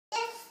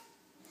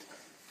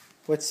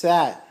What's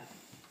that?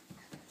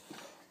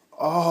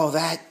 Oh,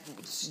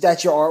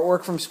 that's your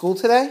artwork from school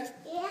today?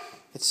 Yeah.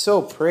 It's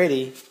so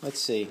pretty. Let's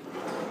see.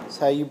 It's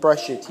how you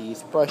brush your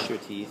teeth. Brush your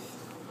teeth.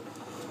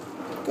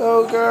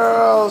 Go,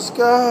 girls.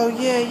 Go.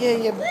 Yeah, yeah,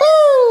 yeah.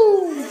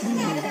 Boo!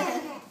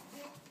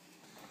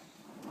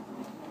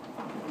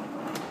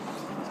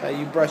 That's how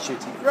you brush your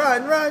teeth.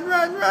 Run, run,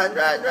 run, run,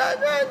 run,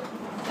 run, run.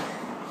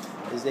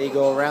 As they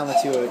go around,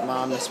 let's see what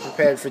Mom has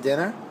prepared for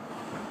dinner.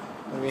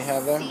 What do we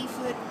have there?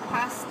 Seafood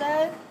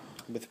pasta.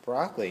 With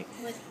broccoli.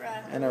 With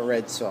broccoli. And a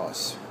red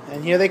sauce.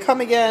 And here they come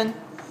again.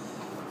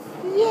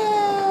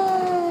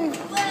 Yay!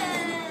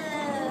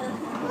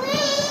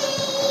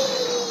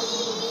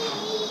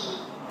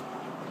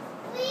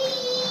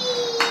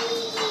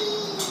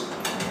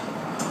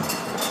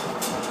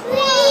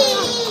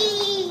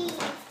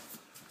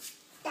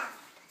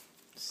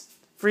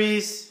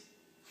 Freeze.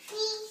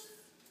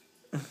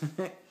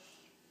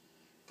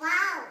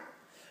 Wow.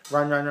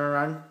 Run, run, run,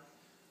 run.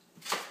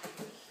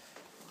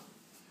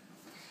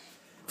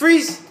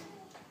 Freeze.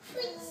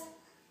 Freeze.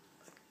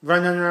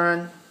 Run, run, run,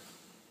 run.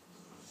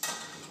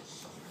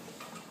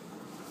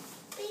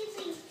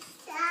 Baby,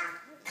 stop.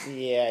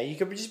 Yeah, you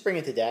could just bring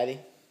it to Daddy.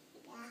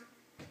 Yeah.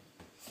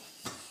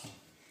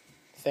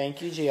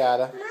 Thank you,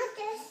 Giada. Mother.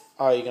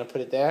 Oh, you're going to put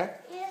it there?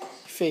 Yeah. You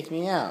faked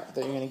me out. I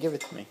thought you were going to give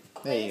it to me.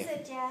 There you What go. is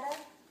it, Giada?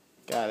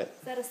 Got it.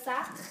 Is that a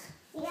sock?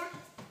 Yeah.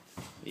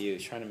 You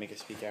trying to make us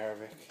speak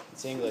Arabic.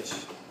 It's English.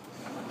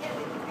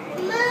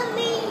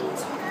 Mommy,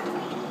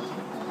 tummy.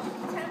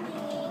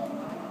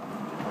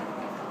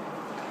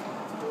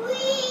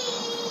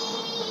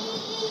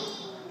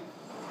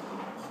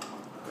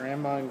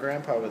 Grandma and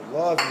Grandpa would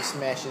love you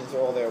smashing into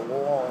all their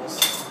walls.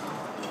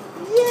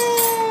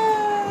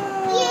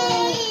 Yeah!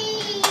 Yay!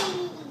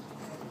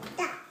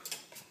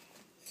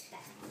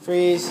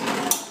 Freeze.